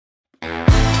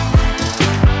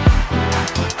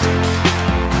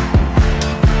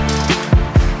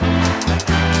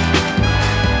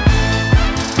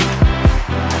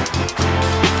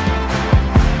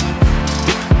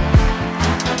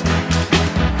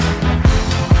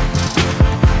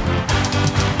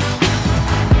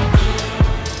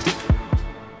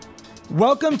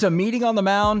Welcome to Meeting on the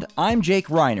Mound. I'm Jake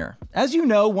Reiner. As you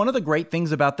know, one of the great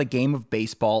things about the game of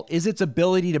baseball is its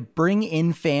ability to bring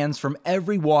in fans from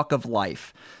every walk of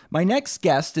life. My next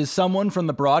guest is someone from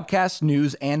the broadcast,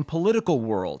 news, and political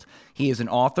world. He is an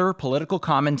author, political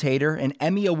commentator, an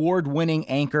Emmy Award-winning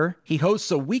anchor. He hosts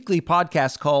a weekly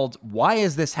podcast called Why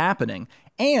Is This Happening?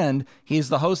 And he is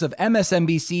the host of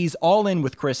MSNBC's All In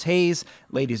with Chris Hayes.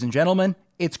 Ladies and gentlemen,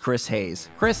 it's Chris Hayes.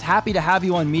 Chris, happy to have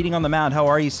you on Meeting on the Mound. How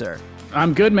are you, sir?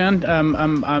 I'm good, man. I'm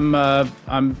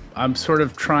sort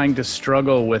of trying to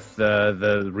struggle with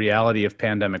the reality of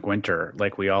pandemic winter,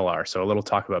 like we all are. So a little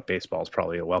talk about baseball is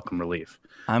probably a welcome relief.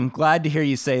 I'm glad to hear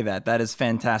you say that. That is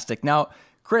fantastic. Now,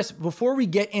 Chris, before we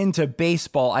get into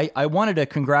baseball, I wanted to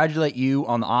congratulate you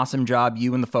on the awesome job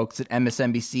you and the folks at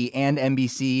MSNBC and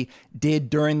NBC did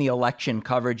during the election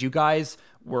coverage. You guys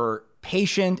were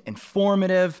patient,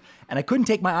 informative, and I couldn't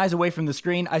take my eyes away from the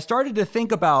screen. I started to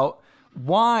think about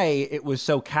why it was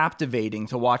so captivating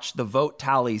to watch the vote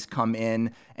tallies come in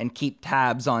and keep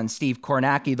tabs on Steve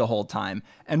Kornacki the whole time.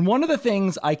 And one of the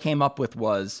things I came up with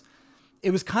was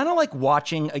it was kind of like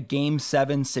watching a Game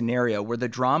 7 scenario where the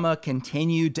drama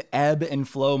continued to ebb and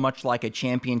flow much like a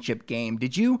championship game.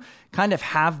 Did you kind of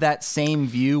have that same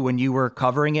view when you were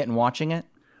covering it and watching it?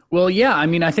 Well, yeah. I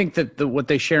mean, I think that what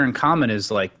they share in common is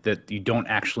like that you don't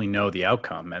actually know the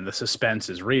outcome and the suspense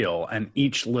is real. And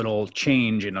each little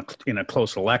change in a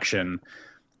close election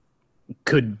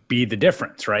could be the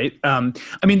difference, right? I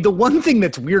mean, the one thing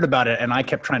that's weird about it, and I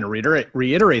kept trying to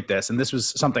reiterate this, and this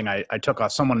was something I took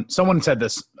off. Someone said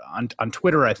this on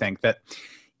Twitter, I think, that,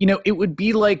 you know, it would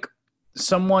be like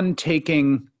someone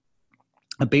taking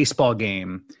a baseball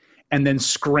game and then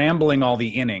scrambling all the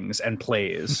innings and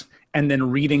plays and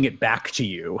then reading it back to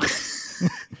you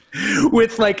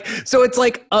with like, so it's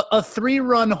like a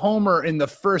 3-run homer in the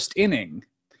first inning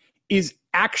is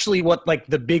actually what like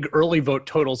the big early vote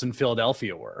totals in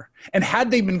Philadelphia were. And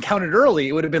had they been counted early,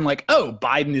 it would have been like, oh,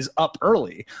 Biden is up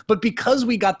early. But because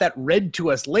we got that read to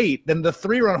us late, then the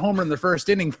 3-run homer in the first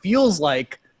inning feels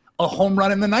like a home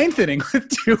run in the 9th inning with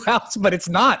 2 outs, but it's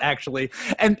not actually.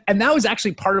 And that was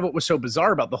actually part of what was so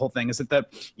bizarre about the whole thing is that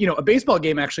a baseball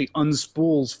game actually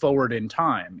unspools forward in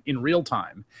time, in real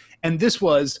time. And this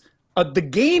was, the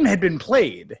game had been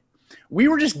played. We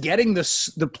were just getting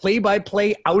the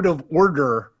play-by-play out of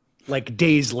order like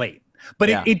days late. But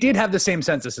yeah. It did have the same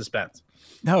sense of suspense.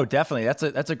 No, definitely.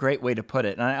 That's a great way to put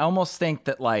it. And I almost think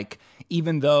that like,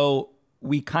 even though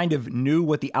we kind of knew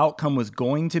what the outcome was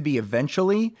going to be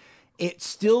eventually, it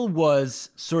still was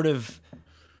sort of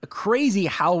crazy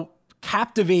how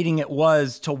captivating it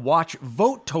was to watch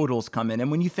vote totals come in. And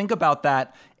when you think about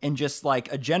that in just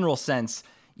like a general sense,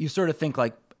 you sort of think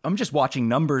like, I'm just watching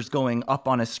numbers going up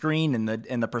on a screen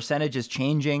and the percentages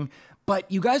changing.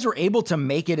 But you guys were able to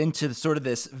make it into sort of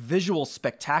this visual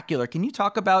spectacular. Can you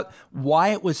talk about why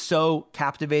it was so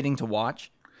captivating to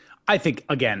watch? I think,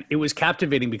 again, it was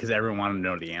captivating because everyone wanted to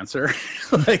know the answer.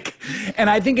 And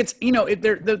I think it's,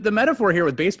 the metaphor here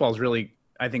with baseball is really,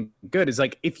 I think, good. Is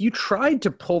like, if you tried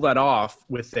to pull that off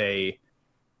with like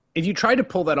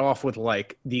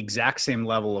the exact same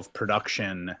level of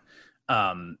production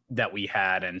that we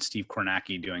had and Steve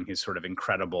Kornacki doing his sort of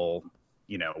incredible,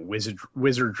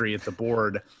 wizardry at the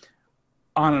board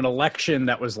on an election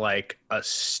that was like a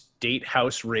state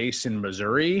house race in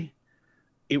Missouri,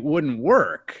 it wouldn't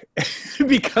work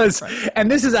because, right.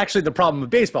 And this is actually the problem with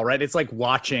baseball, right? It's like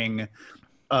watching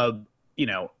a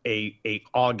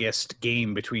August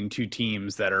game between two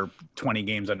teams that are 20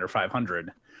 games under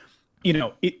 500.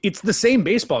 It's the same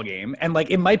baseball game. And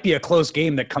like, it might be a close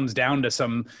game that comes down to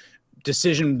some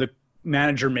decision the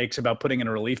manager makes about putting in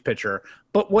a relief pitcher.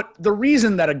 But the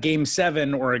reason that a Game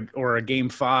 7 or a Game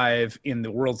 5 in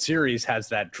the World Series has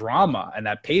that drama and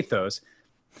that pathos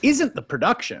isn't the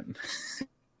production.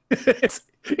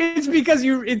 It's because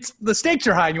the stakes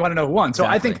are high and you want to know who won. So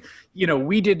exactly.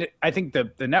 I think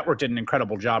the network did an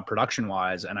incredible job production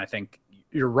wise. And I think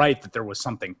you're right that there was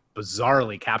something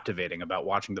bizarrely captivating about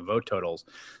watching the vote totals.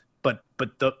 But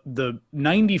the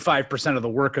 95% of the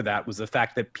work of that was the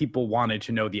fact that people wanted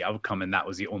to know the outcome, and that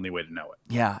was the only way to know it.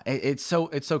 Yeah, it's so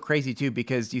crazy too,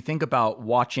 because you think about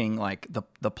watching like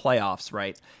the playoffs,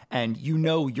 right? And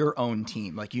your own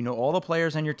team, like all the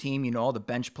players on your team, all the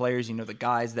bench players, the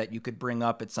guys that you could bring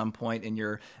up at some point in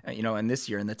your, and this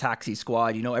year in the taxi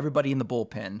squad, everybody in the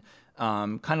bullpen,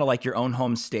 kind of like your own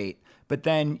home state. But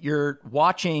then you're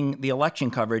watching the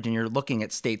election coverage and you're looking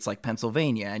at states like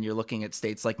Pennsylvania and you're looking at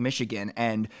states like Michigan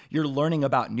and you're learning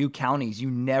about new counties you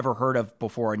never heard of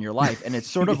before in your life. And it's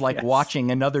sort of like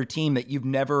watching another team that you've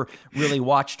never really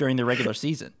watched during the regular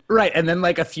season. Right. And then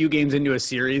like a few games into a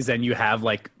series, then you have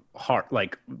like hard,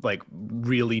 like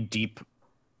really deep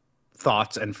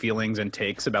thoughts and feelings and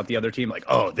takes about the other team. Like,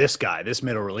 oh, this guy, this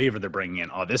middle reliever they're bringing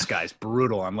in. Oh, this guy's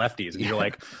brutal on lefties. And you're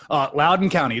like, Loudoun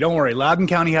County, don't worry. Loudoun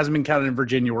County hasn't been counted in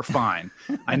Virginia. We're fine.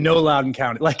 I know Loudoun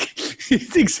County. Like,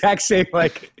 it's the exact same,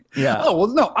 like, yeah. Oh, well,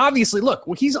 no, obviously, look,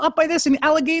 he's up by this, and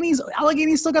Allegheny's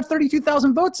still got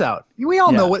 32,000 votes out. We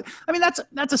all know what, I mean, that's a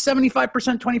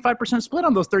 75%, 25% split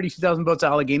on those 32,000 votes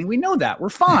at Allegheny. We know that. We're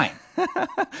fine.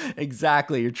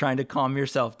 Exactly. You're trying to calm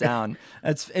yourself down.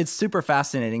 It's super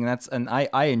fascinating. And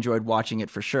I enjoyed watching it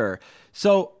for sure.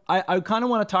 So I kind of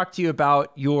want to talk to you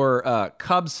about your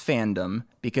Cubs fandom,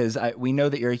 because we know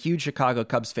that you're a huge Chicago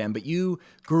Cubs fan, but you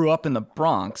grew up in the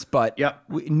Bronx. But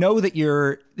we know that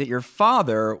your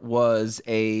father was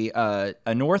a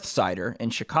North Sider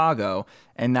in Chicago,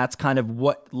 and that's kind of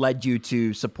what led you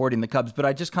to supporting the Cubs. But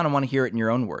I just kind of want to hear it in your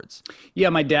own words. Yeah,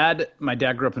 my dad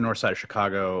grew up in the North Side of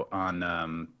Chicago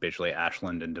on basically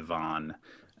Ashland and Devon,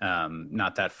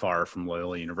 not that far from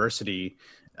Loyola University.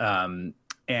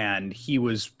 And he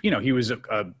was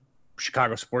a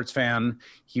Chicago sports fan.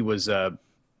 He was an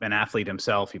athlete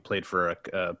himself. He played for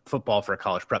football for a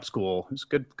college prep school. He was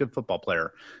a good football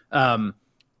player. And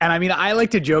I mean, I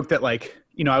like to joke that, like,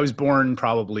 I was born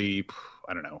probably,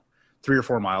 I don't know, 3 or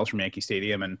 4 miles from Yankee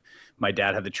Stadium. And my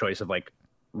dad had the choice of, like,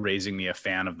 raising me a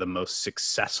fan of the most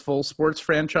successful sports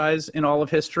franchise in all of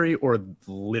history, or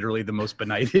literally the most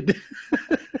benighted,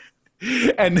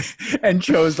 and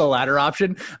chose the latter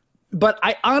option. But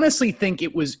I honestly think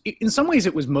in some ways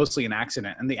it was mostly an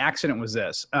accident. And the accident was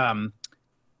this. I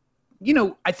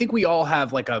think we all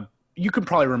have you can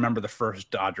probably remember the first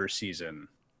Dodgers season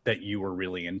that you were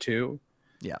really into.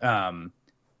 Yeah.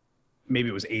 Maybe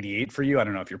it was 88 for you. I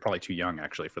don't know if you're probably too young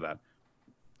actually for that.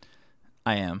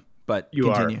 I am, but you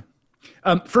continue.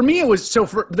 For me, it was,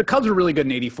 for the Cubs were really good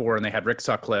in 84, and they had Rick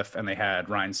Sutcliffe and they had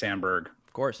Ryan Sandberg.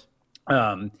 Of course.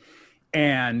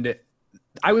 And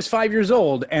I was 5 years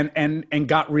old and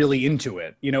got really into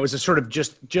it. It was a sort of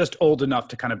just old enough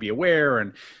to kind of be aware,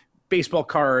 and baseball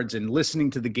cards and listening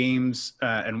to the games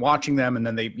and watching them. And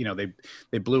then they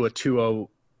blew a 2-0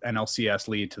 NLCS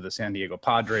lead to the San Diego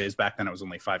Padres. Back then it was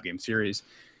only a 5-game series.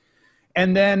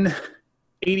 And then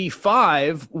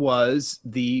 85 was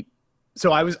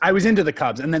so I was into the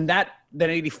Cubs. And then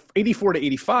 84 to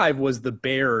 85 was the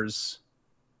Bears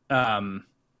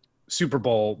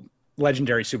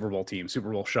legendary Super Bowl team, Super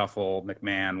Bowl shuffle,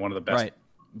 McMahon, one of the best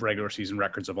regular season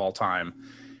records of all time.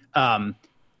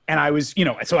 And I was,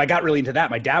 so I got really into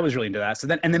that. My dad was really into that.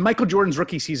 And then Michael Jordan's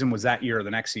rookie season was that year or the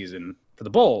next season for the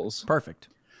Bulls. Perfect.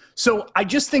 So I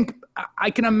just think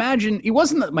I can imagine it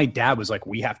wasn't that my dad was like,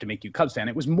 we have to make you a Cubs fan.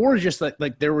 It was more just that,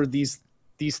 like, there were these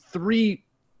 3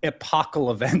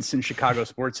 epochal events in Chicago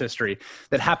sports history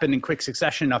that happened in quick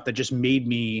succession enough that just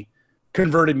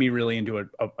converted me really into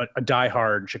a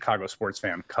diehard Chicago sports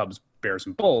fan, Cubs, Bears,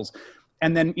 and Bulls.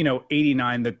 And then,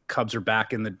 89, the Cubs are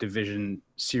back in the division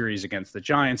series against the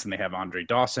Giants, and they have Andre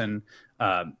Dawson,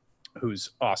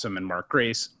 who's awesome, and Mark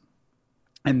Grace.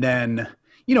 And then,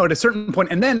 at a certain point,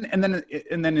 and then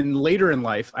in later in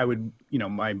life, I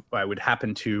would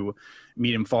happen to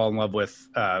meet and fall in love with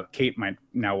Kate, my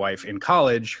now wife, in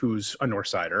college, who's a North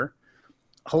Sider.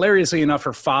 Hilariously enough,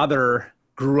 her father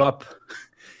grew up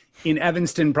in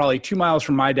Evanston, probably 2 miles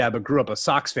from my dad, but grew up a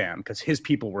Sox fan because his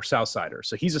people were Southsiders.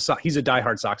 So he's a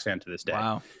diehard Sox fan to this day.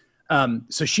 Wow.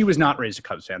 So she was not raised a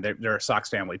Cubs fan. They're a Sox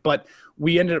family. But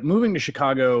we ended up moving to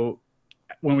Chicago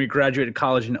when we graduated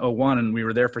college in 01, and we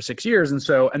were there for 6 years.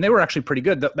 And they were actually pretty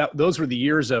good. Those were the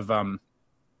years of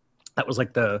that was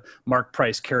like the Mark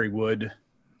Price, Kerry Wood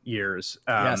years.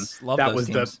 Yes, love those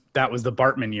teams. That was the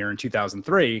Bartman year in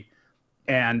 2003.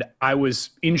 And I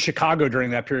was in Chicago during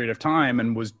that period of time,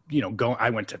 and was, I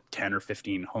went to 10 or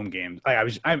 15 home games. I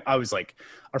was like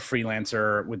a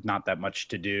freelancer with not that much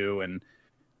to do. And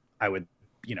I would,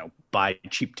 buy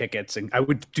cheap tickets, and I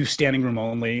would do standing room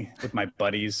only with my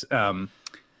buddies.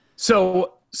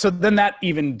 So then that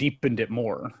even deepened it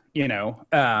more,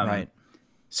 Right.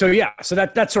 So yeah, so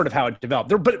that's sort of how it developed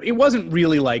there, but it wasn't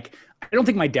really like, I don't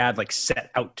think my dad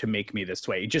set out to make me this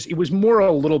way. It was more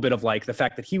a little bit of like the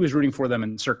fact that he was rooting for them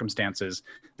in circumstances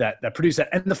that produced that.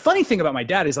 And the funny thing about my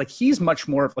dad is he's much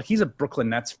more of he's a Brooklyn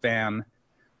Nets fan,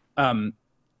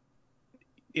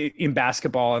 in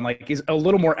basketball, and he's a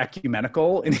little more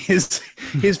ecumenical in his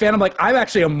fandom. I'm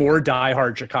actually a more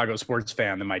diehard Chicago sports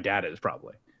fan than my dad is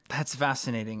probably. That's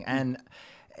fascinating. And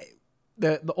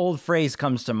the old phrase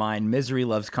comes to mind, misery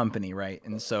loves company, right?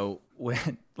 And so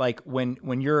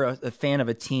when you're a fan of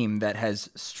a team that has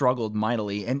struggled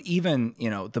mightily, and even,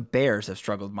 the Bears have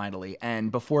struggled mightily.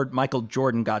 And before Michael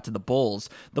Jordan got to the Bulls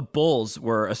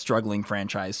were a struggling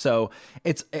franchise. So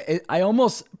I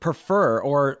almost prefer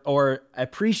or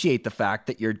appreciate the fact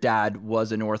that your dad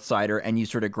was a North Sider and you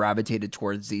sort of gravitated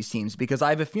towards these teams, because I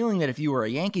have a feeling that if you were a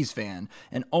Yankees fan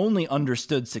and only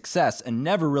understood success and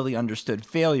never really understood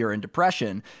failure and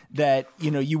depression, that,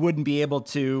 you wouldn't be able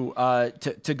to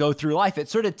go through life. It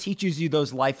sort of teaches you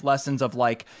those life lessons of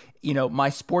like, my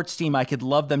sports team, I could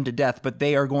love them to death, but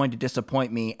they are going to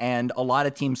disappoint me. And a lot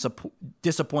of teams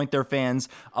disappoint their fans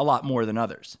a lot more than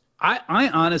others. I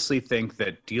honestly think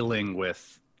that dealing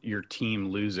with your team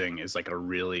losing is like a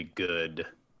really good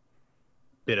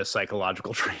bit of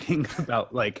psychological training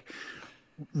about like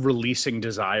releasing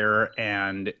desire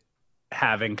and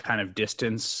having kind of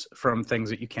distance from things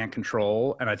that you can't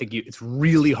control. And I think it's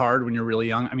really hard when you're really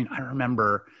young. I mean,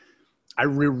 I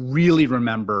really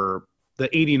remember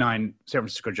the 89 San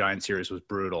Francisco Giants series was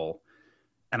brutal.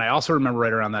 And I also remember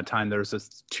right around that time, there was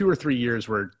this 2 or 3 years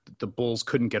where the Bulls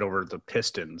couldn't get over the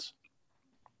Pistons,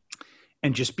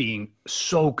 and just being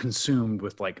so consumed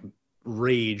with like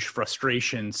rage,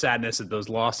 frustration, sadness at those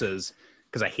losses,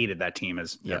 because I hated that team,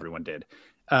 as everyone did.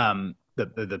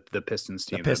 The Pistons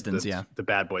team, the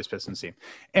Bad Boys Pistons team.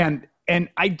 And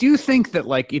I do think that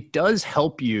like it does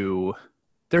help you.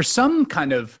 There's some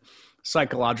kind of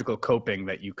psychological coping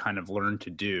that you kind of learn to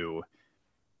do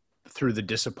through the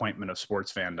disappointment of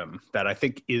sports fandom that I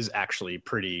think is actually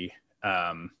pretty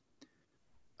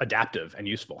adaptive and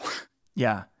useful.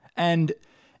 Yeah. And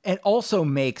it also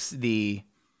makes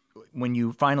when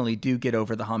you finally do get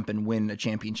over the hump and win a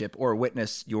championship or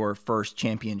witness your first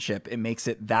championship, it makes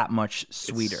it that much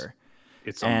sweeter.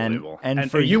 It's unbelievable.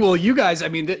 And for you guys, I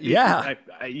mean, yeah.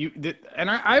 I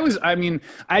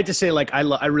had to say, like,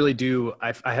 I really do.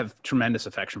 I have tremendous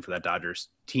affection for that Dodgers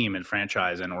team and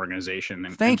franchise and organization.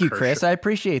 And thank you, Chris. I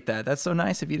appreciate that. That's so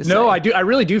nice of you to say. No, I do. I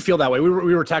really do feel that way. We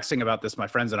were texting about this, my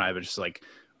friends and I, but just like,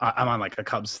 I'm on like a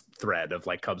Cubs thread of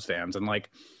like Cubs fans, and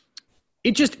like,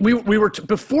 it just, we were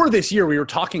before this year, we were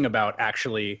talking about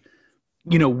actually,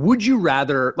 would you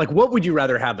rather, like, what would you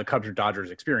rather have, the Cubs or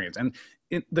Dodgers experience? And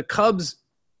the Cubs,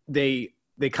 they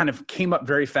kind of came up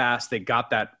very fast. They got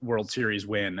that World Series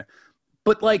win,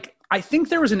 but like, I think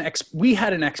there was we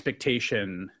had an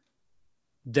expectation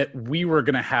that we were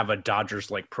going to have a Dodgers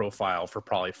like profile for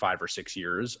probably 5 or 6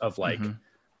 years of like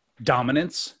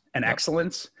dominance and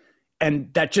excellence.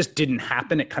 And that just didn't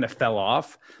happen. It kind of fell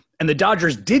off. And the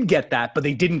Dodgers did get that, but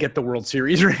they didn't get the World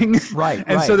Series ring. Right.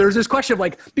 And so there's this question of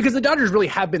like, because the Dodgers really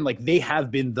have been like, they have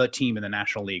been the team in the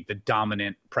National League, the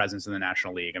dominant presence in the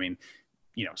National League. I mean,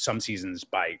 some seasons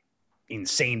by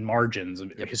insane margins,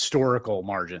 historical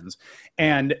margins.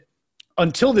 And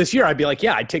until this year, I'd be like,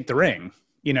 yeah, I'd take the ring,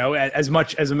 as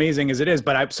much as amazing as it is.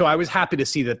 But I was happy to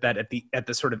see that at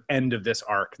the sort of end of this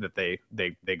arc that they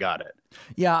got it.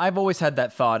 Yeah, I've always had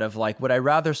that thought of like, would I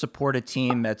rather support a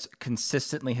team that's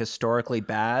consistently historically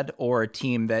bad, or a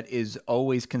team that is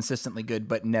always consistently good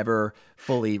but never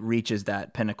fully reaches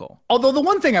that pinnacle? Although the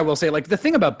one thing I will say, like the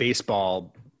thing about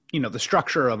baseball, the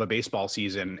structure of a baseball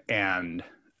season and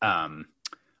the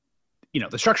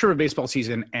structure of a baseball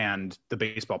season and the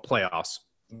baseball playoffs,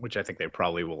 which I think they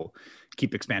probably will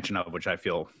keep expansion of, which I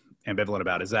feel ambivalent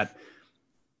about, is that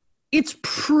it's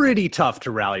pretty tough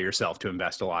to rally yourself to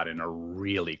invest a lot in a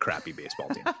really crappy baseball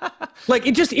team. Like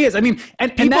it just is. I mean,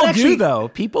 and people that actually, do though.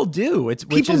 People do.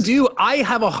 People do. I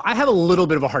have a little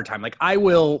bit of a hard time. Like I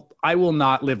will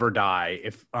not live or die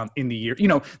if in the year,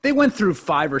 they went through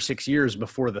 5 or 6 years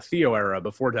before the Theo era,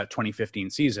 before that 2015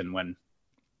 season when,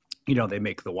 they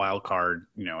make the wild card,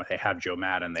 they have Joe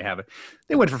Madden,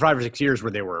 they went for 5 or 6 years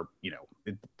where they were,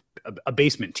 a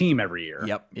basement team every year.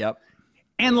 Yep.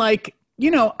 And like,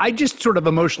 I just sort of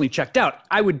emotionally checked out.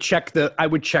 I would check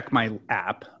my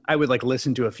app. I would like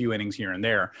listen to a few innings here and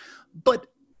there, but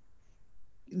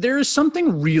there is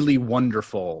something really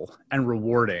wonderful and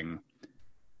rewarding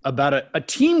about a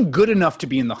team good enough to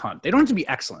be in the hunt. They don't have to be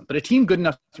excellent, but a team good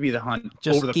enough to be in the hunt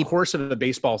over the course of the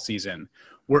baseball season,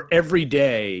 where every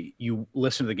day you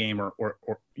listen to the game or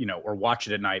watch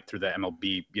it at night through the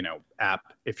MLB,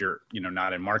 app, if you're,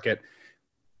 not in market.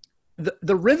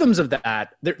 The rhythms of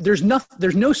that, there's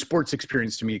no sports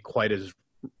experience to me quite as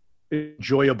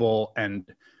enjoyable and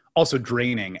also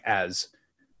draining as,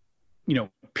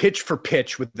 pitch for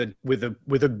pitch with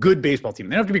a good baseball team.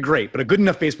 They don't have to be great, but a good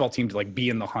enough baseball team to like be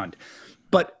in the hunt.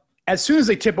 But as soon as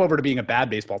they tip over to being a bad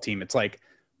baseball team, it's like,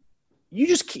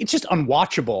 it's just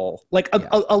unwatchable. Like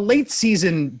a late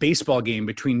season baseball game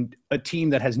between a team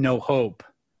that has no hope,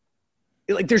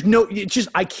 Like there's no, it's just,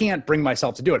 I can't bring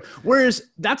myself to do it. Whereas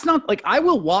that's not like, I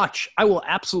will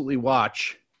absolutely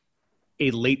watch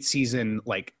a late season,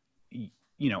 like,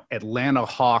 Atlanta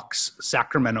Hawks,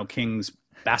 Sacramento Kings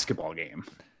basketball game.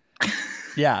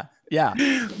 Yeah. Yeah.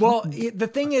 Well, the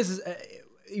thing is,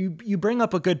 you bring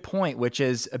up a good point, which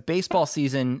is a baseball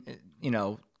season,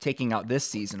 taking out this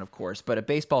season, of course, but a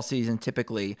baseball season,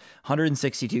 typically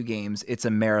 162 games, it's a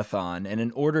marathon. And in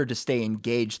order to stay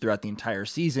engaged throughout the entire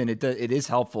season, it is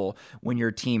helpful when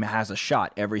your team has a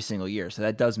shot every single year. So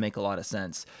that does make a lot of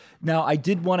sense. Now, I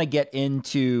did want to get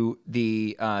into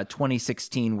the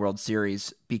 2016 World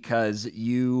Series because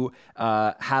you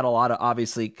had a lot of,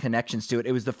 obviously, connections to it.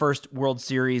 It was the first World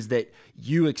Series that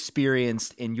you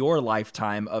experienced in your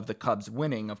lifetime of the Cubs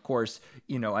winning. Of course,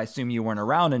 I assume you weren't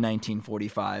around in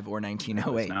 1945 or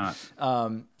 1908. Not.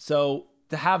 So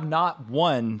to have not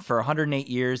won for 108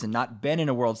 years and not been in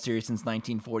a World Series since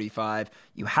 1945,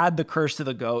 you had the curse of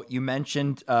the GOAT. You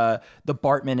mentioned the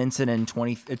Bartman incident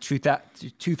in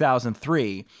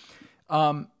 2003.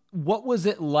 What was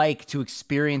it like to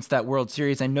experience that World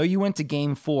Series? I know you went to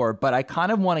Game 4, but I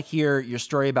kind of want to hear your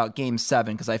story about Game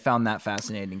 7 because I found that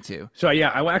fascinating too. So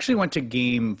yeah, I actually went to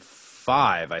Game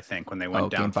 5, I think, when they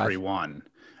went down 3-1.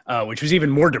 Which was even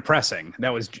more depressing. That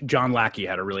was John Lackey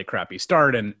had a really crappy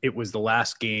start, and it was the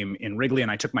last game in Wrigley,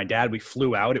 and I took my dad. We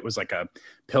flew out. It was like a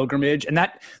pilgrimage, and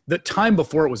the time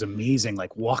before it was amazing,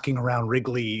 like walking around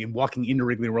Wrigley and walking into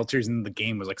Wrigley World Series, and the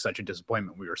game was like such a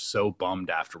disappointment. We were so bummed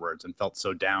afterwards and felt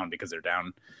so down because they're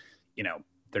down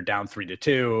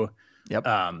 3-2.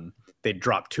 Yep. They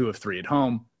dropped 2 of 3 at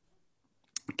home.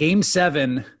 Game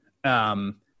 7.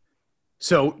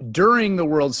 So during the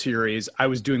World Series, I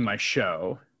was doing my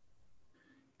show.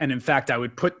 And in fact, I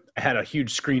had a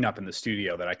huge screen up in the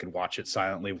studio that I could watch it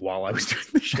silently while I was doing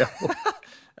the show.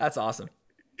 That's awesome.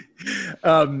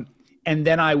 And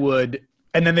then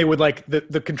they would like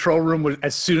the control room would,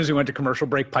 as soon as we went to commercial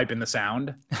break, pipe in the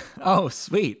sound. Oh,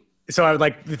 sweet. So I would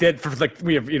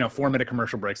we have, 4-minute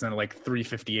commercial breaks, and then at like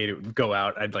 3:58, it would go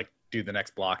out. I'd like do the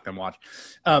next block, then watch.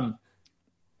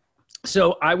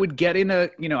 So I would get in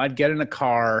a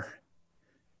car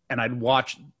and I'd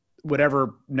watch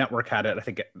whatever network had it. I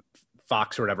think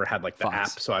Fox or whatever had like the app.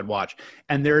 So I'd watch,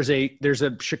 and there's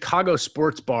a Chicago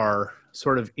sports bar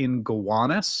sort of in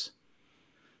Gowanus,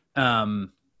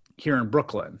 here in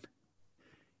Brooklyn,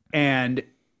 and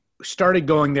started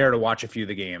going there to watch a few of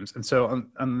the games. And so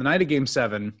on the night of Game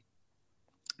 7,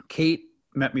 Kate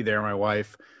met me there, my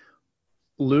wife,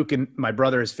 Luke and my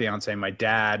brother, his fiance, my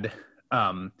dad,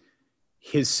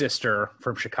 his sister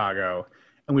from Chicago,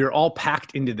 and we were all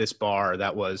packed into this bar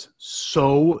that was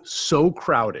so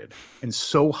crowded and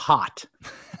so hot,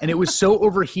 and it was so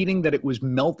overheating that it was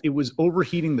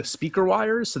overheating the speaker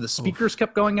wires, so the speakers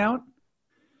kept going out.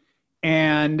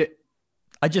 And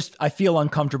I feel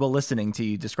uncomfortable listening to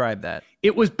you describe that.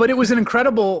 It was an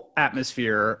incredible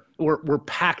atmosphere. We're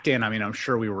packed in. I mean, I'm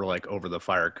sure we were like over the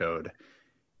fire code,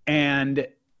 and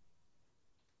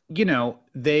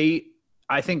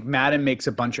I think Madden makes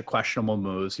a bunch of questionable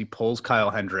moves. He pulls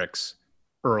Kyle Hendricks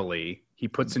early. He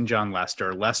puts in John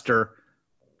Lester. Lester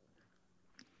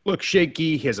looks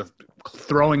shaky. He has a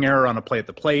throwing error on a play at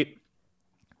the plate.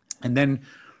 And then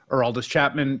Aroldis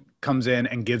Chapman comes in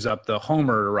and gives up the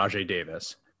homer to Rajai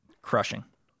Davis. Crushing.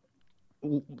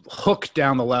 Hook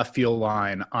down the left field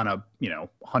line on a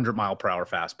 100-mile-per-hour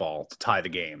fastball to tie the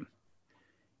game.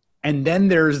 And then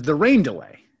there's the rain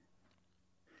delay.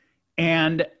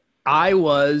 And I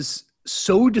was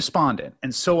so despondent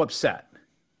and so upset.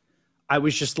 I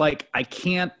was just like, I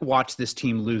can't watch this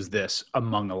team lose this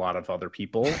among a lot of other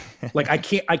people. Like I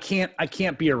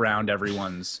can't be around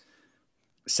everyone's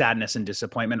sadness and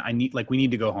disappointment. We need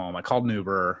to go home. I called an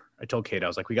Uber. I told Kate, I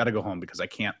was like, we got to go home because I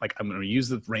can't, I'm going to use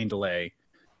the rain delay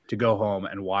to go home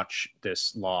and watch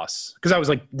this loss. Cause I was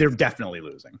like, they're definitely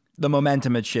losing. The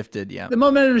momentum had shifted. Yeah. The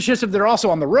momentum had shifted. They're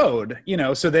also on the road,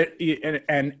 so that,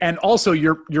 and also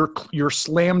your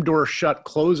slam door shut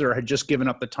closer had just given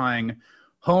up the tying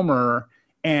homer,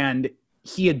 and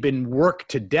he had been worked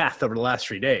to death over the last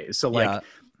 3 days. So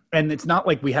and it's not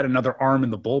like we had another arm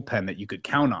in the bullpen that you could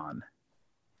count on.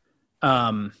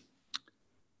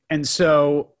 And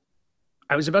so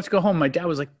I was about to go home. My dad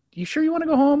was like, "You sure you want to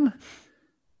go home?"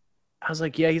 I was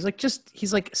like, yeah. He's like,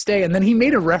 stay. And then he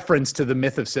made a reference to the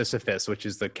myth of Sisyphus, which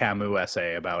is the Camus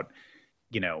essay about,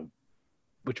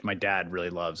 which my dad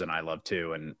really loves and I love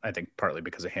too. And I think partly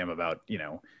because of him, about,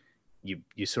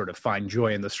 you sort of find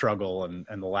joy in the struggle, and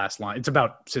the last line, it's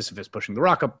about Sisyphus pushing the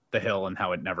rock up the hill and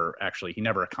how he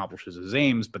never accomplishes his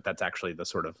aims, but that's actually the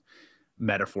sort of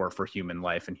metaphor for human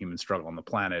life and human struggle on the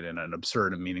planet in an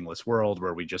absurd and meaningless world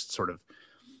where we just sort of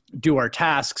do our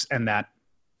tasks, and that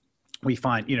we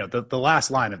find, the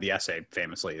last line of the essay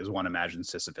famously is, one imagines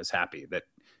Sisyphus happy, that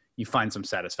you find some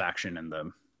satisfaction in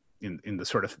the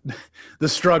sort of the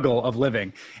struggle of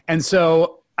living. And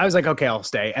so I was like, okay, I'll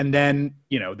stay. And then,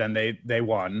 then they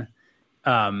won.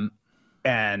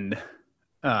 And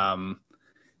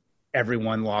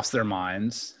everyone lost their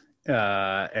minds.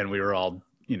 And we were all,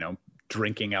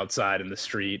 drinking outside in the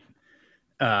street.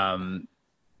 And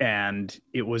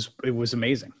it was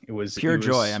amazing. It was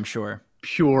joy, I'm sure.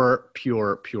 Pure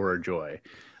joy.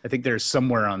 I think there's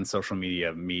somewhere on social media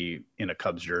of me in a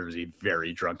Cubs jersey,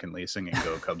 very drunkenly singing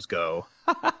 "Go Cubs Go,"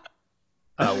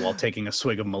 while taking a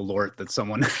swig of Malort that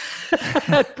someone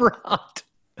had brought.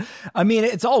 I mean,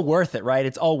 it's all worth it, right?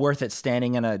 It's all worth it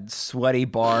standing in a sweaty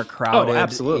bar, crowded. Oh,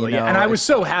 absolutely. Yeah. And I was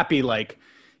so happy, like,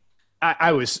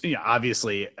 I was,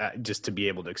 obviously, just to be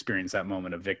able to experience that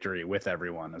moment of victory with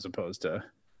everyone as opposed to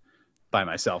by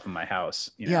myself in my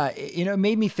house. Yeah, it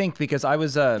made me think, because I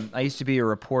used to be a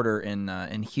reporter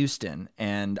in Houston,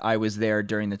 and I was there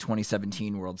during the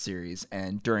 2017 World Series,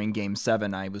 and during Game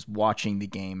 7, I was watching the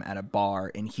game at a bar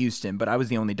in Houston, but I was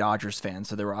the only Dodgers fan,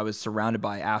 so I was surrounded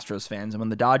by Astros fans, and when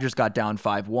the Dodgers got down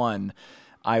 5-1,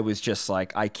 I was just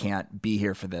like, I can't be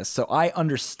here for this. So I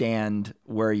understand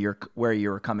where you're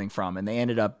coming from, and they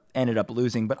ended up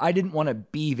losing, but I didn't want to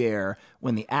be there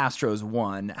when the Astros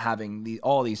won, having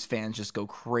all these fans just go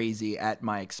crazy at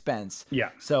my expense.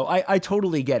 Yeah. So I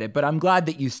totally get it, but I'm glad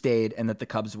that you stayed and that the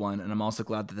Cubs won, and I'm also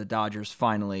glad that the Dodgers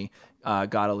finally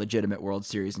got a legitimate World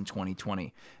Series in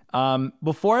 2020.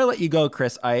 Before I let you go,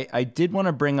 Chris, I did want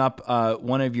to bring up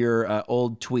one of your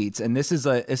old tweets, and this is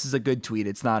a good tweet.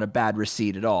 It's not a bad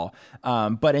receipt at all.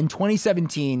 But in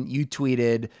 2017, you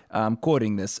tweeted,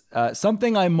 quoting this,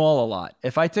 something I mull a lot.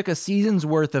 If I took a season's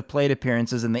worth of plate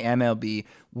appearances in the MLB,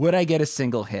 would I get a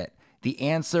single hit? The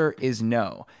answer is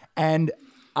no. And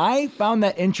I found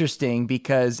that interesting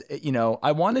because,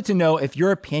 I wanted to know if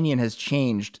your opinion has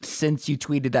changed since you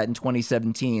tweeted that in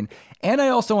 2017. And I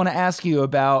also want to ask you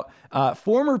about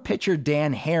former pitcher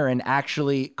Dan Herron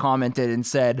actually commented and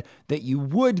said that you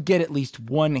would get at least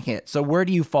one hit. So where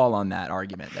do you fall on that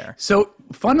argument there? So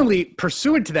funnily,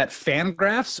 pursuant to that,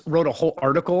 Fangraphs wrote a whole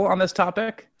article on this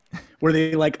topic where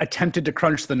they attempted to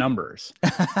crunch the numbers.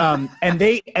 And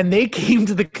they came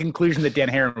to the conclusion that Dan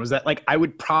Herron was that I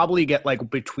would probably get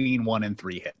between 1 and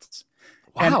 3 hits.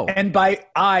 Wow. And by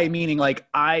I meaning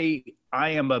I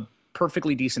am a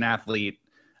perfectly decent athlete.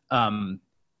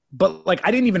 But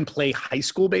I didn't even play high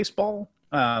school baseball.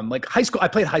 High school, I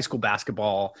played high school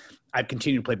basketball. I've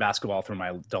continued to play basketball through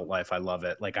my adult life. I love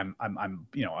it. I'm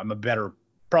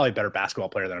probably a better basketball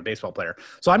player than a baseball player.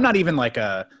 So I'm not even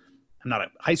I'm not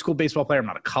a high school baseball player. I'm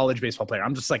not a college baseball player.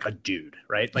 I'm just a dude,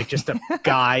 right? Just a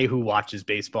guy who watches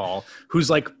baseball,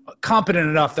 who's competent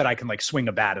enough that I can swing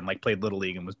a bat and played Little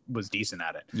League and was decent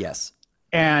at it. Yes.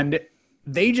 And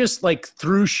they just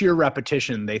through sheer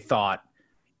repetition, they thought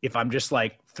if I'm just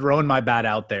throwing my bat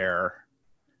out there,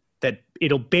 that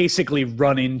it'll basically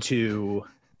run into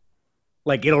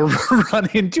a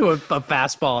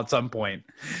fastball at some point.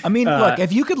 I mean, look,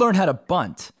 if you could learn how to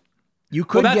bunt, you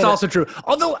could. Well, that's also true.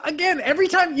 Although, again, every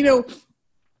time you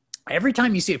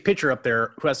see a pitcher up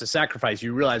there who has to sacrifice,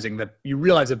 you realize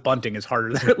that bunting is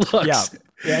harder than it looks.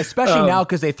 Yeah, especially now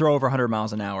because they throw over 100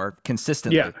 miles an hour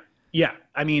consistently. Yeah.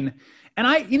 I mean, and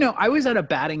I was at a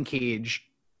batting cage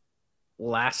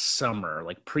last summer,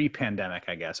 pre-pandemic,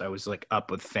 I guess. I was up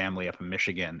with family up in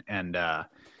Michigan, and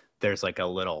there's a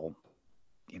little,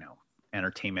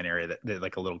 entertainment area that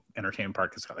a little entertainment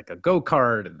park that's got a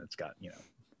go-kart, and it's got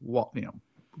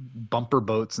bumper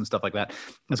boats and stuff like that.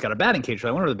 It's got a batting cage. So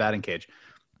I went over to the batting cage.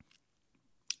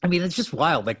 I mean, it's just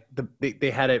wild. They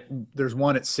had it. There's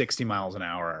one at 60 miles an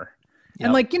hour,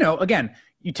 and again,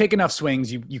 you take enough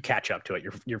swings, you catch up to it.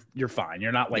 You're fine.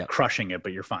 You're not crushing it,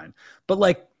 but you're fine.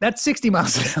 But that's 60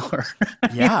 miles an hour.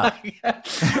 Yeah.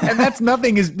 And that's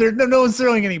nothing. No one's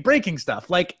throwing any braking stuff.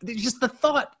 Just the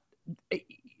thought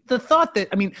that,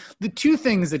 I mean, the two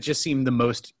things that just seem the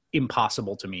most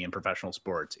impossible to me in professional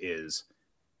sports is,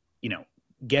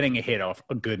 getting a hit off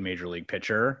a good major league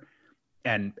pitcher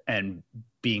and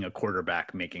being a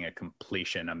quarterback making a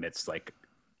completion amidst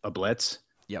a blitz.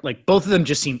 Yep. Both of them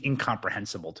just seem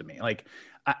incomprehensible to me.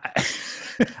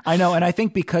 I know. And I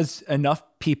think because enough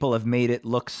people have made it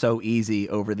look so easy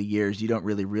over the years, you don't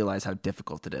really realize how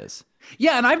difficult it is.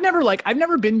 Yeah. And I've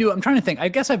never been to, I'm trying to think, I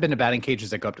guess I've been to batting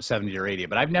cages that go up to 70 or 80,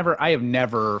 but I have never, I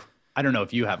don't know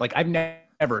if you have, I've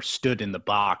never stood in the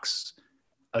box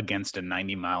against a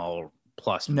 90-mile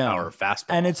plus power fastball.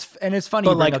 And it's funny.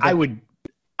 But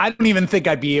I don't even think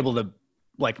I'd be able to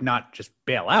not just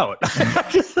bail out.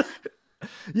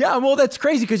 Yeah, well, that's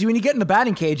crazy because when you get in the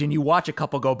batting cage and you watch a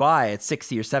couple go by at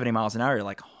 60 or 70 miles an hour, you're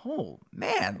like, oh,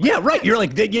 man. Yeah, right. You're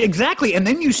like, yeah, exactly. And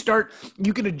then you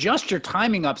can adjust your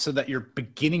timing up so that you're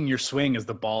beginning your swing as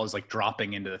the ball is like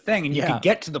dropping into the thing. And you can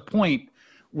get to the point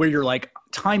where you're like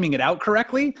timing it out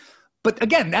correctly. But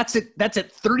again, that's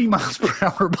at 30 miles per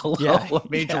hour below a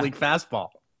major league fastball.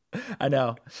 I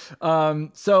know.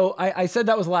 So I said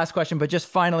that was the last question, but just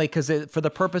finally, because for the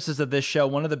purposes of this show,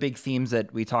 one of the big themes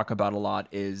that we talk about a lot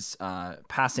is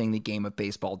passing the game of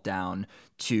baseball down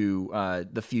to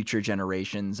the future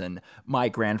generations. And my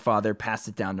grandfather passed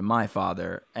it down to my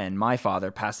father, and my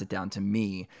father passed it down to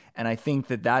me. And I think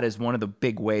that is one of the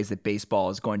big ways that baseball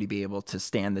is going to be able to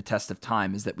stand the test of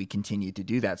time, is that we continue to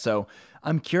do that. So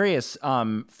I'm curious,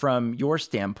 from your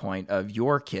standpoint of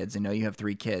your kids, I know you have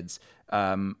 3 kids,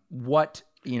 what,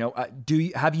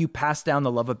 have you passed down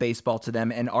the love of baseball to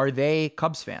them, and are they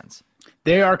Cubs fans?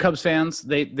 They are Cubs fans.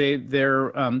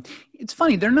 They're it's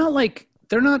funny. They're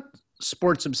not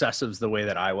sports obsessives the way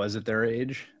that I was at their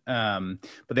age. But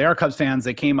they are Cubs fans.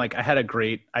 They came, I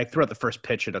threw out the first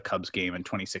pitch at a Cubs game in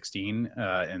 2016,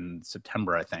 in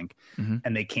September, I think. Mm-hmm.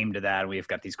 And they came to that. We've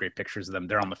got these great pictures of them.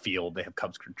 They're on the field. They have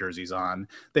Cubs jerseys on.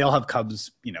 They all have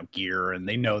Cubs, gear, and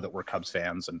they know that we're Cubs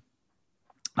fans.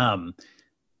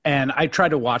 And I try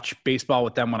to watch baseball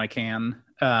with them when I can.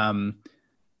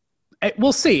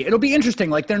 We'll see. It'll be interesting.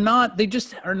 They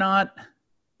just are not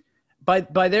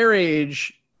by their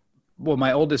age. Well,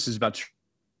 my oldest is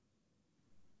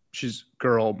she's a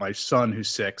girl, my son who's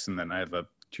 6, and then I have a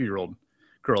 2-year-old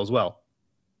girl as well.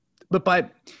 But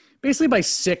by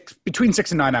 6, between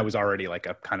 6 and 9, I was already like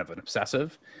a kind of an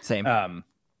obsessive. Same.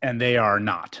 And they are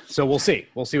not. So we'll see.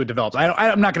 We'll see what develops.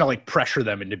 I'm not going to pressure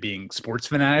them into being sports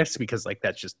fanatics, because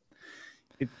that's just.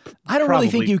 I don't really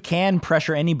think you can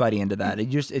pressure anybody into that. It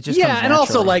just comes and naturally.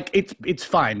 Also it's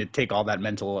fine to take all that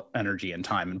mental energy and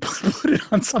time and put it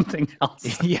on something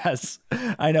else. Yes,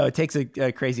 I know it takes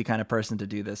a crazy kind of person to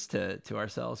do this to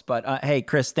ourselves. But hey,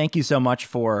 Chris, thank you so much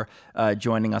for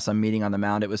joining us on Meeting on the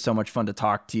Mound. It was so much fun to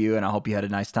talk to you, and I hope you had a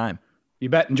nice time. You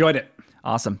bet. Enjoyed it.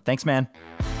 Awesome. Thanks, man.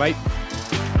 Bye.